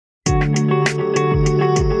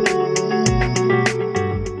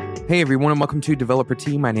Hey everyone, and welcome to Developer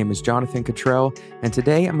Tea. My name is Jonathan Cottrell, and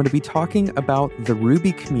today I'm going to be talking about the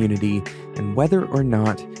Ruby community and whether or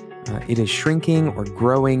not it is shrinking or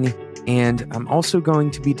growing, and I'm also going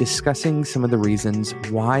to be discussing some of the reasons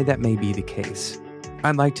why that may be the case.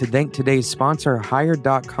 I'd like to thank today's sponsor,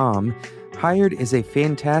 Hired.com. Hired is a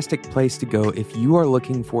fantastic place to go if you are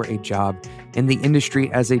looking for a job in the industry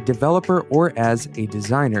as a developer or as a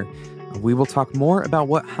designer. We will talk more about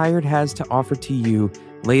what Hired has to offer to you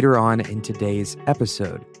later on in today's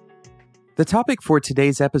episode. The topic for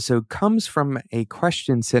today's episode comes from a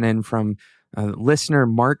question sent in from listener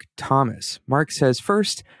Mark Thomas. Mark says,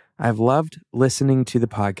 first, I've loved listening to the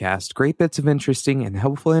podcast. Great bits of interesting and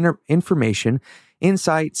helpful information,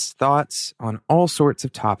 insights, thoughts on all sorts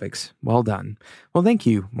of topics. Well done. Well, thank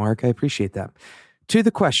you, Mark. I appreciate that. To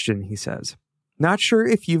the question, he says, not sure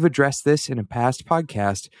if you've addressed this in a past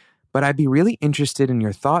podcast, but I'd be really interested in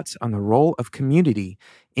your thoughts on the role of community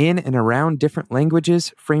in and around different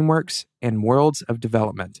languages, frameworks, and worlds of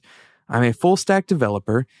development. I'm a full-stack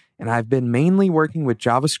developer, and I've been mainly working with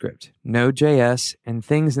JavaScript, Node.js, and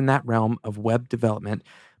things in that realm of web development,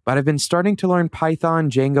 but I've been starting to learn Python,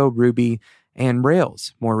 Django, Ruby, and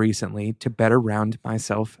Rails more recently to better round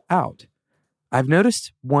myself out. I've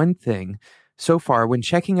noticed one thing so far when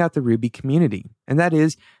checking out the Ruby community, and that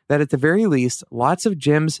is that at the very least, lots of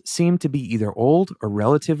gems seem to be either old or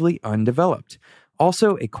relatively undeveloped.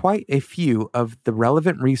 Also, quite a few of the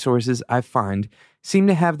relevant resources I find seem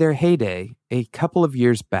to have their heyday a couple of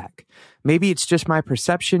years back. Maybe it's just my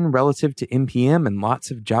perception relative to NPM and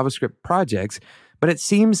lots of JavaScript projects, but it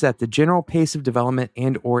seems that the general pace of development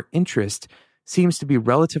and or interest seems to be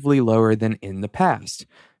relatively lower than in the past.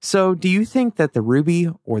 So do you think that the Ruby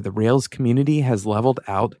or the Rails community has leveled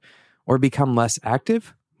out or become less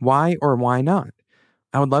active? Why or why not?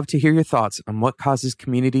 I would love to hear your thoughts on what causes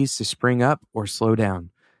communities to spring up or slow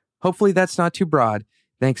down. Hopefully that's not too broad.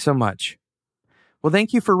 Thanks so much. Well,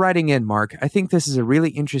 thank you for writing in, Mark. I think this is a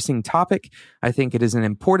really interesting topic. I think it is an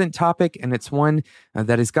important topic, and it's one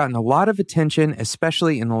that has gotten a lot of attention,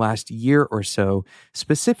 especially in the last year or so,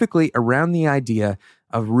 specifically around the idea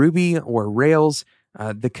of Ruby or Rails,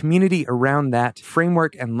 the community around that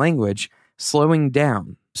framework and language slowing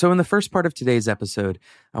down. So in the first part of today's episode,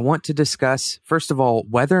 I want to discuss, first of all,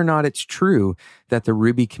 whether or not it's true that the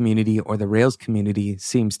Ruby community or the Rails community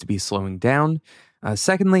seems to be slowing down.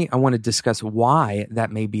 Secondly, I want to discuss why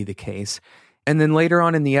that may be the case. And then later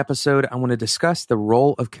on in the episode, I want to discuss the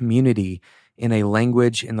role of community in a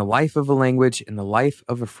language, in the life of a language, in the life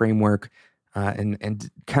of a framework,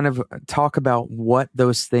 and kind of talk about what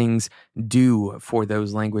those things do for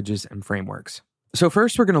those languages and frameworks. So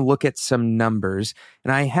first, we're going to look at some numbers,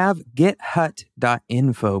 and I have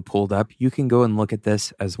githut.info pulled up. You can go and look at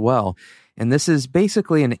this as well. And this is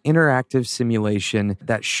basically an interactive simulation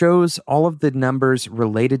that shows all of the numbers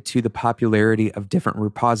related to the popularity of different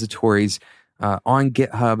repositories on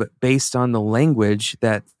GitHub based on the language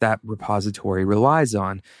that that repository relies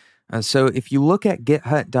on. So if you look at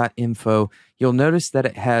githut.info, you'll notice that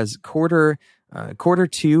it has quarter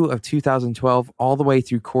 2 of 2012 all the way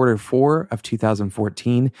through quarter 4 of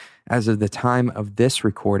 2014 as of the time of this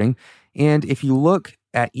recording. And if you look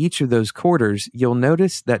at each of those quarters, you'll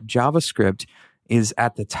notice that JavaScript is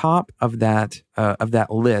at the top of that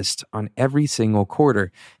list on every single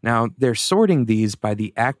quarter. Now, they're sorting these by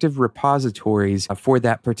the active repositories for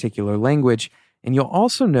that particular language. And you'll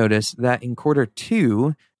also notice that in quarter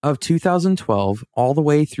 2 of 2012, all the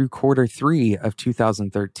way through quarter 3 of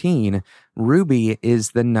 2013, Ruby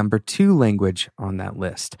is the number 2 language on that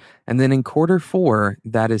list. And then in quarter 4,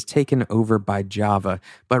 that is taken over by Java,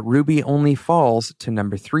 but Ruby only falls to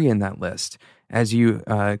number 3 in that list. As you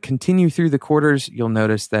continue through the quarters, you'll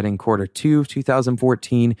notice that in quarter 2 of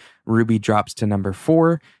 2014, Ruby drops to number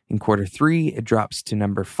 4. In quarter 3, it drops to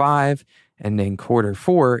number 5. And in quarter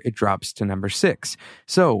 4, it drops to number 6.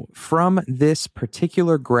 So from this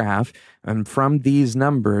particular graph and from these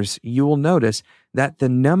numbers, you will notice that the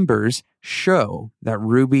numbers show that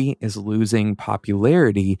Ruby is losing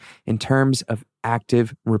popularity in terms of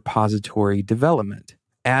active repository development.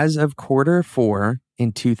 As of quarter 4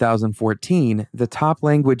 in 2014, the top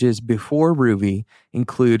languages before Ruby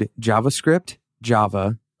include JavaScript,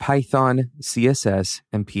 Java, Python, CSS,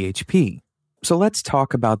 and PHP. So let's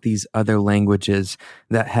talk about these other languages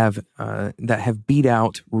that have beat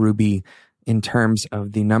out Ruby in terms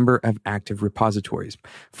of the number of active repositories.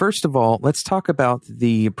 First of all, let's talk about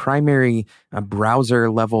the primary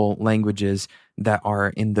browser level languages that are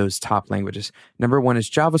in those top languages. Number 1 is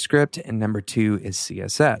JavaScript and number 2 is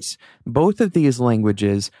CSS. Both of these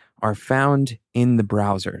languages are found in the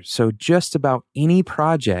browser. So just about any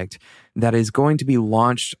project that is going to be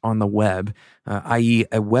launched on the web, i.e.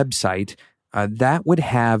 a website, that would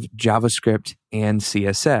have JavaScript and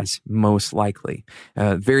CSS, most likely.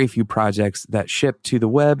 Very few projects that ship to the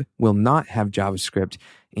web will not have JavaScript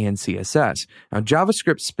and CSS. Now,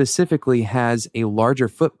 JavaScript specifically has a larger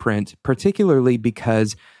footprint, particularly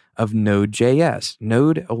because of Node.js.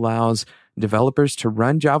 Node allows developers to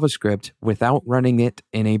run JavaScript without running it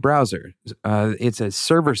in a browser. It's a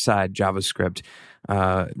server-side JavaScript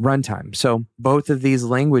runtime. So both of these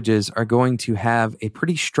languages are going to have a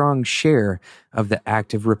pretty strong share of the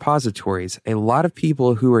active repositories. A lot of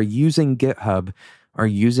people who are using GitHub are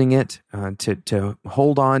using it to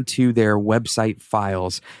hold on to their website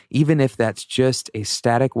files. Even if that's just a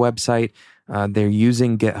static website, they're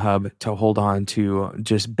using GitHub to hold on to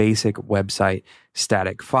just basic website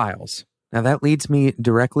static files. Now that leads me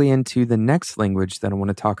directly into the next language that I want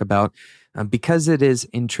to talk about because it is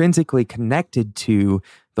intrinsically connected to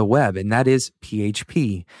the web, and that is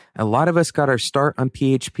PHP. A lot of us got our start on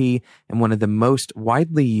PHP, and one of the most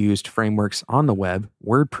widely used frameworks on the web,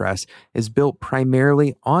 WordPress, is built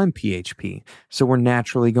primarily on PHP. So we're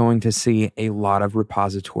naturally going to see a lot of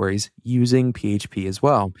repositories using PHP as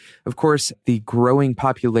well. Of course, the growing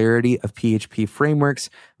popularity of PHP frameworks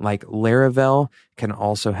like Laravel can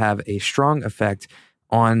also have a strong effect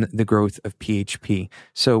on the growth of PHP.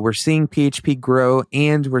 So we're seeing PHP grow,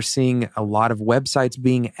 and we're seeing a lot of websites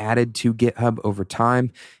being added to GitHub over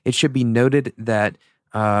time. It should be noted that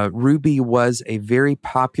Ruby was a very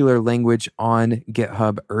popular language on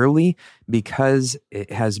GitHub early because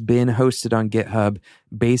it has been hosted on GitHub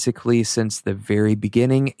basically since the very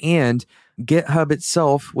beginning, and GitHub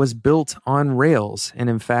itself was built on Rails. And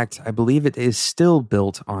in fact, I believe it is still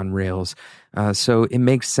built on Rails. So it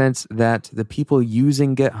makes sense that the people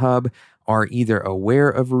using GitHub are either aware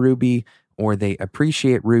of Ruby or they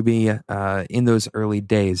appreciate Ruby in those early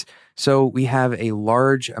days. So we have a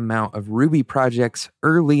large amount of Ruby projects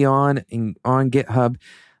early on GitHub,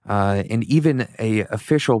 and even a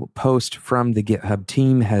official post from the GitHub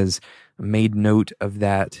team has made note of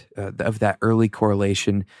that early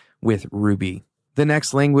correlation with Ruby. The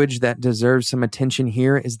next language that deserves some attention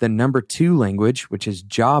here is the number 2 language, which is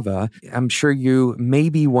Java. I'm sure you may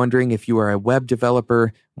be wondering, if you are a web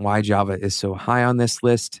developer, why Java is so high on this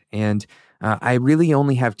list. And I really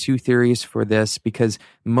only have 2 theories for this, because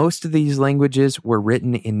most of these languages were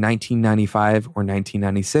written in 1995 or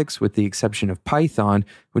 1996, with the exception of Python,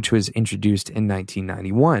 which was introduced in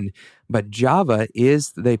 1991. But Java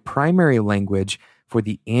is the primary language for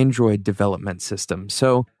the Android development system.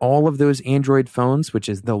 So all of those Android phones, which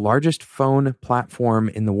is the largest phone platform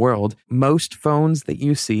in the world, most phones that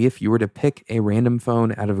you see, if you were to pick a random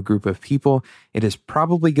phone out of a group of people, it is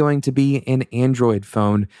probably going to be an Android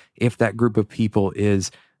phone if that group of people is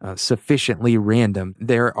sufficiently random.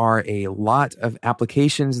 There are a lot of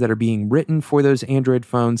applications that are being written for those Android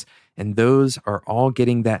phones, and those are all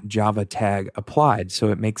getting that Java tag applied.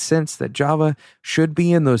 So it makes sense that Java should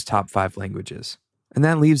be in those top 5 languages. And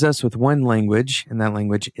that leaves us with one language, and that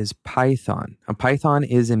language is Python. Now, Python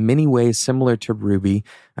is in many ways similar to Ruby.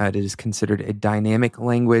 It is considered a dynamic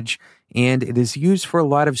language, and it is used for a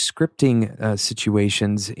lot of scripting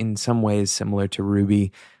situations, in some ways similar to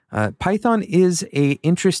Ruby. Python is an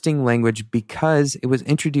interesting language because it was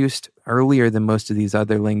introduced earlier than most of these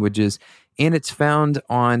other languages, and it's found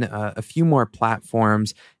on a few more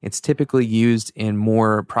platforms. It's typically used in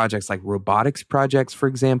more projects like robotics projects, for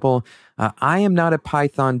example. I am not a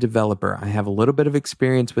Python developer. I have a little bit of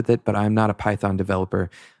experience with it, but I'm not a Python developer.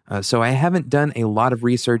 So I haven't done a lot of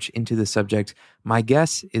research into the subject. My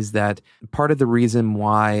guess is that part of the reason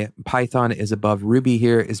why Python is above Ruby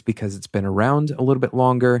here is because it's been around a little bit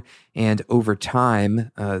longer, and over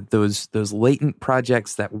time, those latent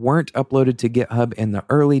projects that weren't uploaded to GitHub in the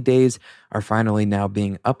early days are finally now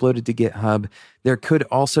being uploaded to GitHub. There could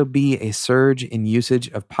also be a surge in usage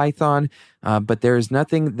of Python, but there is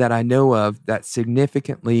nothing that I know of that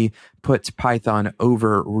significantly puts Python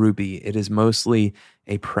over Ruby. It is mostly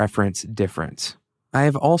a preference difference. I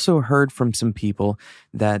have also heard from some people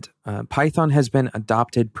that Python has been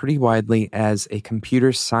adopted pretty widely as a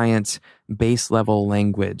computer science base level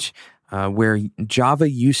language, where Java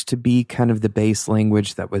used to be kind of the base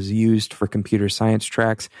language that was used for computer science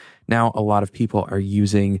tracks. Now a lot of people are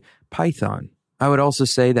using Python. I would also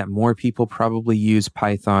say that more people probably use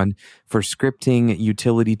Python for scripting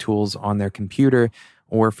utility tools on their computer,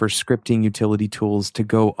 or for scripting utility tools to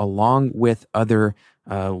go along with other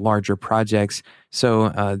larger projects. So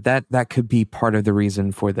that could be part of the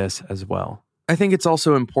reason for this as well. I think it's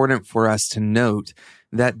also important for us to note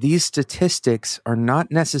that these statistics are not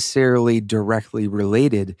necessarily directly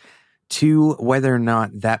related to whether or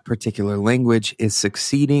not that particular language is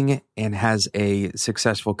succeeding and has a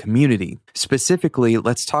successful community. Specifically,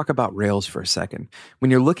 let's talk about Rails for a second.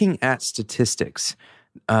 When you're looking at statistics,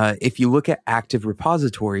 if you look at active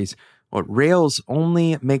repositories, well, Rails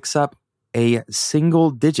only makes up a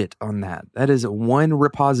single digit on that. That is one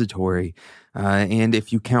repository. And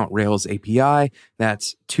if you count Rails API,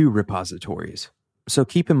 that's 2 repositories. So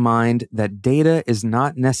keep in mind that data is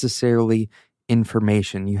not necessarily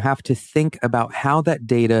information. You have to think about how that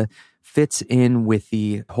data fits in with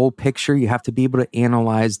the whole picture. You have to be able to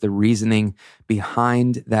analyze the reasoning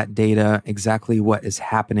behind that data, exactly what is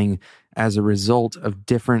happening as a result of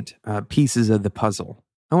different pieces of the puzzle.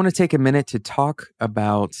 I want to take a minute to talk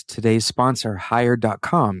about today's sponsor,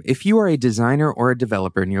 Hired.com. If you are a designer or a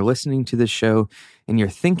developer and you're listening to this show and you're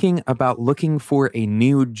thinking about looking for a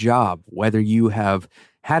new job, whether you have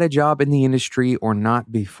had a job in the industry or not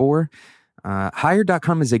before,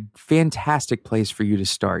 Hired.com is a fantastic place for you to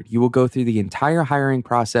start. You will go through the entire hiring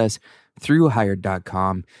process through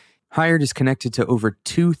Hired.com. Hired is connected to over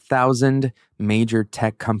 2,000 major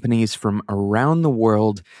tech companies from around the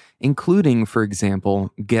world, including, for example,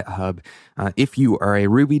 GitHub. If you are a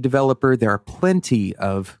Ruby developer, there are plenty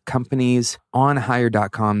of companies on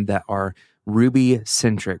Hired.com that are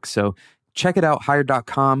Ruby-centric. So check it out,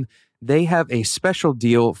 Hired.com. They have a special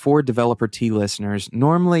deal for Developer T listeners.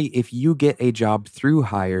 Normally, if you get a job through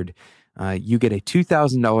Hired, you get a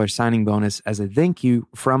 $2,000 signing bonus as a thank you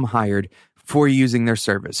from Hired for using their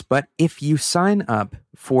service. But if you sign up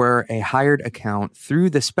for a Hired account through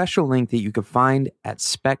the special link that you can find at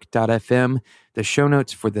spec.fm, the show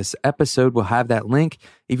notes for this episode will have that link.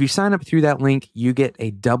 If you sign up through that link, you get a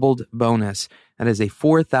doubled bonus. That is a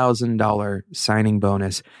 $4,000 signing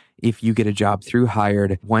bonus if you get a job through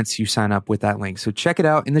Hired once you sign up with that link. So check it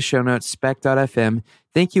out in the show notes, spec.fm.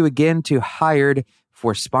 Thank you again to Hired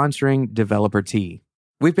for sponsoring Developer T.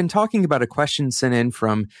 We've been talking about a question sent in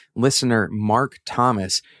from listener Mark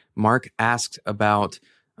Thomas. Mark asked about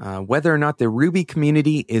whether or not the Ruby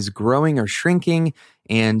community is growing or shrinking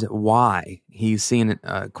and why. He's seen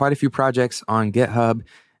quite a few projects on GitHub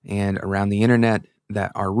and around the internet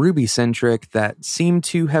that are Ruby-centric that seem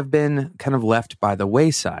to have been kind of left by the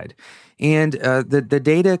wayside. And the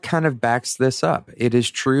data kind of backs this up. It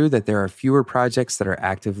is true that there are fewer projects that are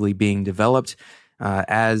actively being developed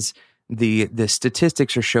as the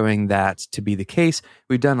statistics are showing that to be the case.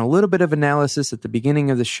 We've done a little bit of analysis at the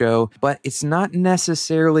beginning of the show, but it's not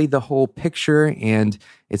necessarily the whole picture, and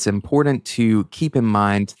it's important to keep in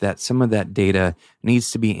mind that some of that data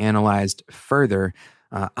needs to be analyzed further.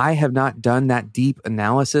 I have not done that deep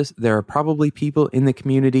analysis. There are probably people in the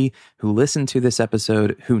community who listen to this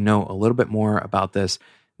episode who know a little bit more about this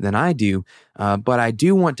than I do, but I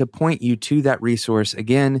do want to point you to that resource.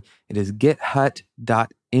 Again, it is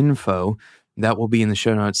githut.info. That will be in the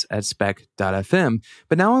show notes at spec.fm.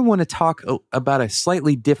 But now I want to talk about a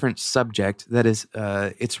slightly different subject that is,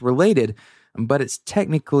 it's related, but it's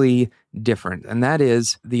technically different. And that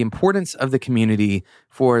is the importance of the community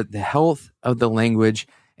for the health of the language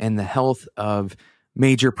and the health of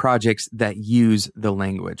major projects that use the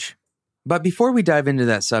language. But before we dive into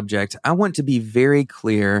that subject, I want to be very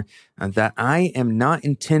clear that I am not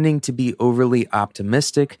intending to be overly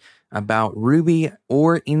optimistic about Ruby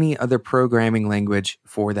or any other programming language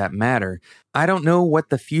for that matter. I don't know what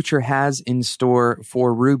the future has in store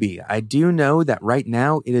for Ruby. I do know that right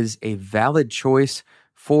now it is a valid choice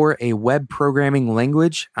for a web programming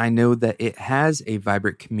language. I know that it has a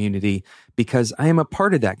vibrant community because I am a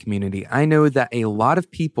part of that community. I know that a lot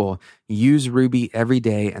of people use Ruby every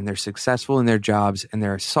day and they're successful in their jobs and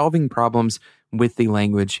they're solving problems with the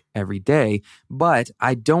language every day. But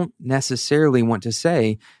I don't necessarily want to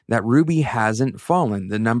say that Ruby hasn't fallen.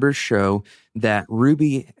 The numbers show that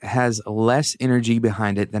Ruby has less energy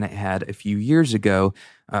behind it than it had a few years ago.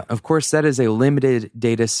 Of course, that is a limited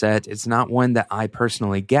data set. It's not one that I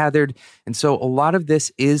personally gathered. And so a lot of this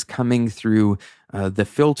is coming through the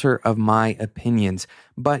filter of my opinions.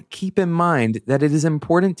 But keep in mind that it is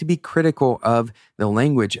important to be critical of the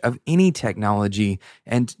language of any technology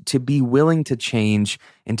and to be willing to change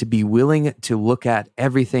and to be willing to look at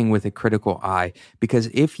everything with a critical eye. Because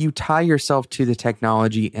if you tie yourself to the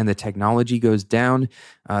technology and the technology goes down,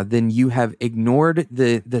 then you have ignored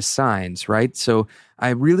the signs, right? So I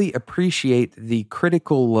really appreciate the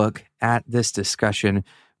critical look at this discussion.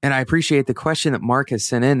 And I appreciate the question that Mark has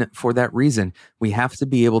sent in for that reason. We have to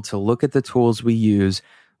be able to look at the tools we use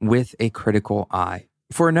with a critical eye.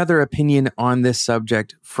 For another opinion on this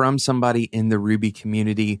subject from somebody in the Ruby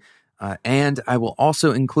community, And I will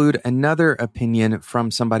also include another opinion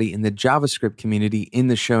from somebody in the JavaScript community in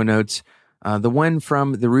the show notes. The one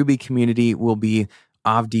from the Ruby community will be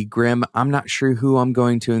Avdi Grimm. I'm not sure who I'm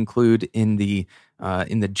going to include in the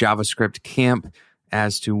JavaScript camp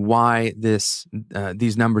as to why these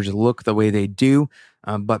numbers look the way they do.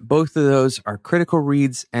 But both of those are critical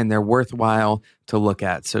reads and they're worthwhile to look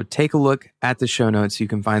at. So take a look at the show notes. You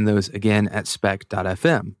can find those again at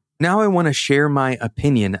spec.fm. Now I want to share my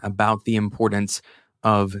opinion about the importance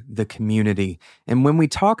of the community. And when we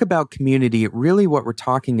talk about community, really what we're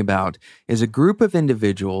talking about is a group of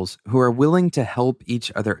individuals who are willing to help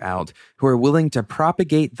each other out, who are willing to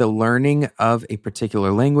propagate the learning of a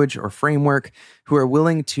particular language or framework, who are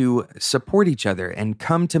willing to support each other and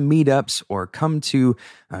come to meetups or come to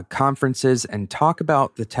conferences and talk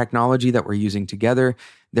about the technology that we're using together.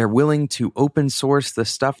 They're willing to open source the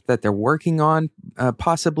stuff that they're working on,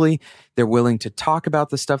 possibly. They're willing to talk about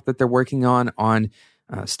the stuff that they're working on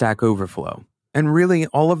Stack Overflow. And really,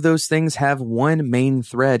 all of those things have one main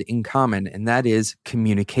thread in common, and that is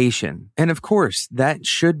communication. And of course, that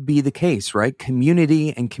should be the case, right?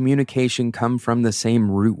 Community and communication come from the same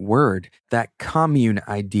root word, that commune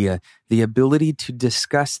idea, the ability to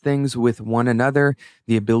discuss things with one another,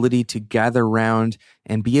 the ability to gather around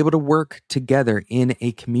and be able to work together in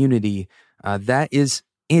a community. That is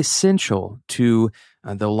essential to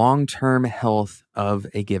the long-term health of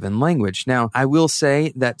a given language. Now, I will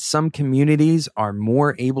say that some communities are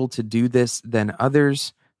more able to do this than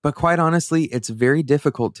others, but quite honestly, it's very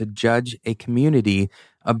difficult to judge a community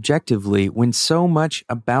objectively when so much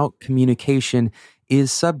about communication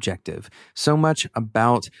is subjective. So much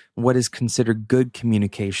about what is considered good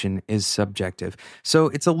communication is subjective. So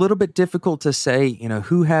it's a little bit difficult to say,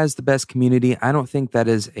 who has the best community. I don't think that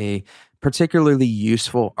is a particularly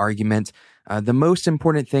useful argument. The most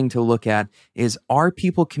important thing to look at is, are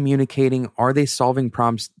people communicating? Are they solving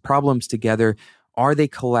problems together? Are they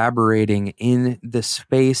collaborating in the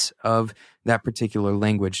space of that particular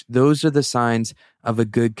language? Those are the signs of a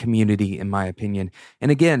good community, in my opinion.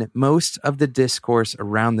 And again, most of the discourse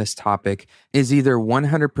around this topic is either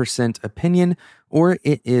 100% opinion or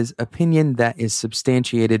it is opinion that is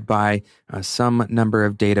substantiated by some number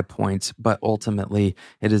of data points, but ultimately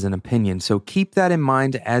it is an opinion. So keep that in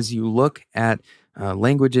mind as you look at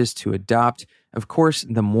languages to adopt. Of course,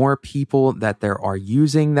 the more people that there are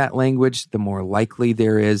using that language, the more likely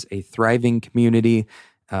there is a thriving community,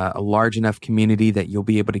 a large enough community that you'll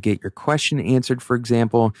be able to get your question answered, for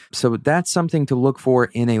example. So that's something to look for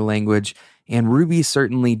in a language. And Ruby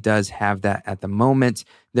certainly does have that at the moment.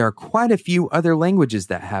 There are quite a few other languages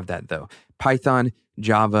that have that, though. Python,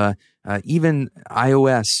 Java, even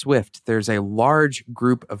iOS, Swift. There's a large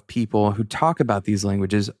group of people who talk about these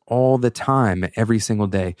languages all the time, every single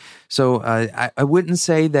day. So I wouldn't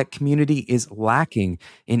say that community is lacking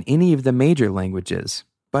in any of the major languages.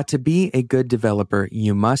 But to be a good developer,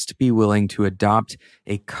 you must be willing to adopt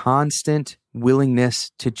a constant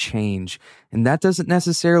willingness to change. And that doesn't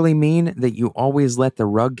necessarily mean that you always let the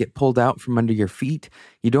rug get pulled out from under your feet.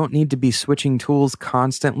 You don't need to be switching tools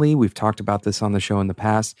constantly. We've talked about this on the show in the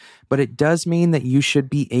past. But it does mean that you should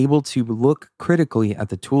be able to look critically at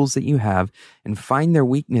the tools that you have and find their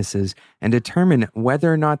weaknesses and determine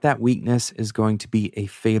whether or not that weakness is going to be a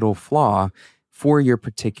fatal flaw for your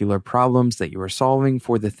particular problems that you are solving,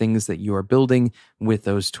 for the things that you are building with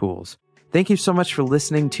those tools. Thank you so much for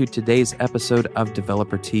listening to today's episode of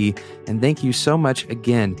Developer Tea, and thank you so much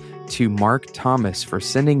again to Mark Thomas for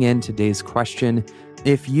sending in today's question.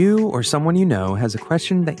 If you or someone you know has a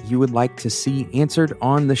question that you would like to see answered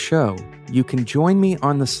on the show, you can join me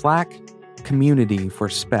on the Slack community for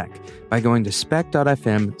Spec by going to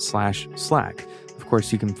spec.fm/Slack. Of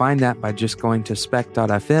course, you can find that by just going to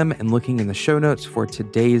spec.fm and looking in the show notes for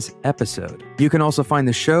today's episode. You can also find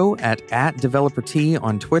the show at @DeveloperT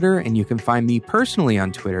on Twitter, and you can find me personally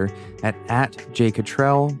on Twitter at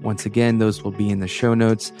 @JCottrell. Once again, those will be in the show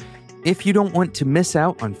notes. If you don't want to miss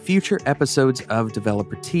out on future episodes of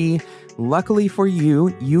Developer Tea, luckily for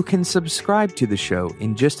you, you can subscribe to the show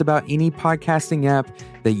in just about any podcasting app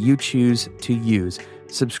that you choose to use.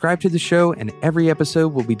 Subscribe to the show, and every episode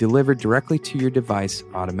will be delivered directly to your device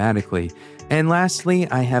automatically. And lastly,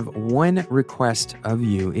 I have one request of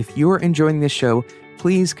you. If you're enjoying this show,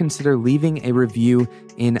 please consider leaving a review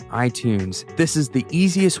in iTunes. This is the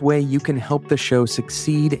easiest way you can help the show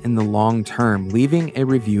succeed in the long term. Leaving a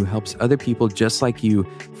review helps other people just like you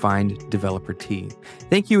find Developer Tea.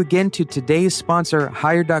 Thank you again to today's sponsor,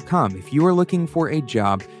 Hired.com. If you are looking for a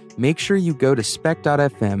job, make sure you go to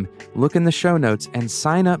spec.fm, look in the show notes, and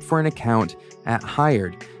sign up for an account at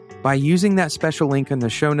Hired. By using that special link in the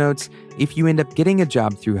show notes, if you end up getting a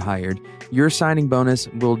job through Hired, your signing bonus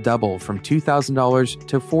will double from $2,000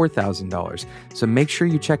 to $4,000. So make sure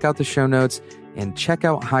you check out the show notes and check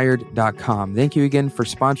out Hired.com. Thank you again for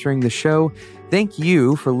sponsoring the show. Thank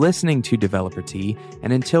you for listening to Developer Tea.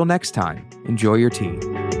 And until next time, enjoy your tea.